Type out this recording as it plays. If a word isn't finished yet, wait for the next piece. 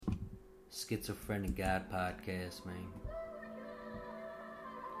Schizophrenic God podcast, man.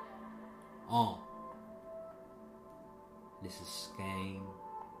 This is Scam,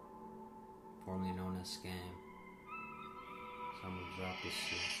 formerly known as Scam. So I'm gonna drop this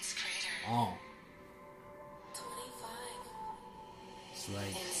shit. It's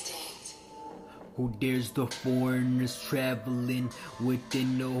like, who dares the foreigners traveling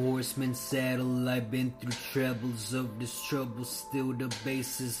within the horseman's saddle? I've been through troubles of this trouble, still the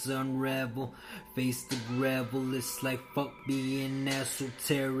bases unravel. Face the gravel, it's like fuck being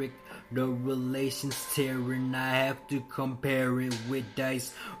esoteric. The relation's tearing, I have to compare it with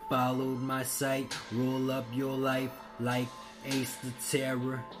dice. Followed my sight, roll up your life like Ace the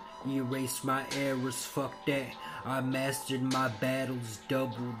Terror. Erase my errors, fuck that. I mastered my battles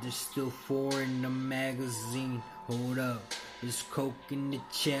double. There's still 4 in the magazine. Hold up, there's coke in the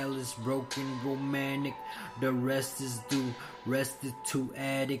chalice. Broken romantic, the rest is due. Rested to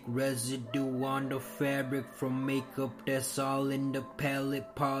attic, residue on the fabric from makeup. That's all in the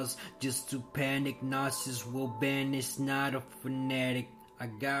palette. Pause just to panic. Nauseous will banish, not a fanatic. I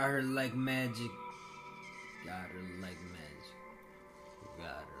got her like magic. Got her like magic.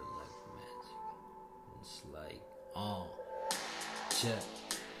 Got her like magic. It's like, check.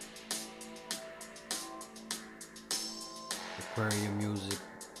 Aquarium music.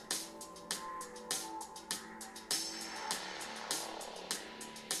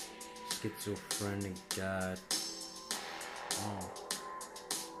 Schizophrenic God.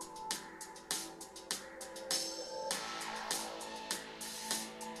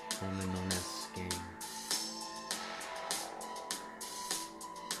 Formerly known as Scam.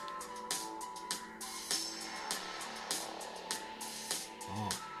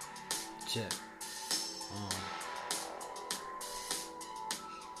 Check.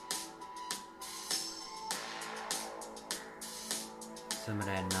 Some of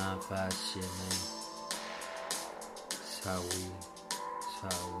that 9-5 shit, man. It's how we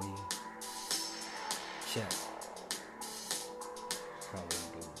check. That's how we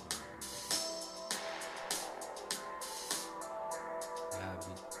do, man.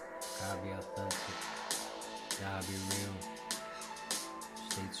 Gotta be authentic. Gotta be real.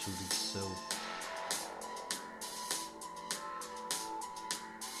 Stay true to yourself.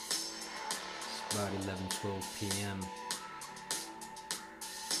 It's about 11:12 p.m.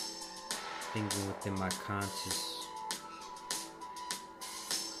 Thinking within my conscious.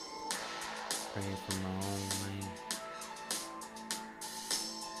 Praying for my own lane.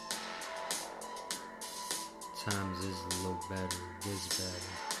 Times is a little better. It is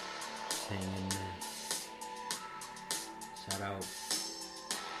better. Just hang in there. Shout out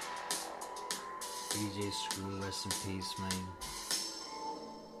DJ Screw, rest in peace, man.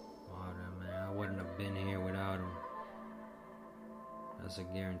 Water, man. I wouldn't have been here without him. That's a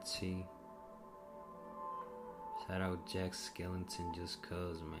guarantee. Shout out Jack Skellington just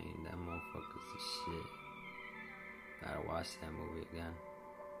cuz, man. That motherfucker's the shit. Gotta watch that movie again.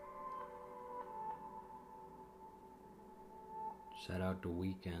 Shout out The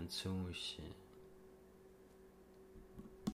Weeknd too and shit.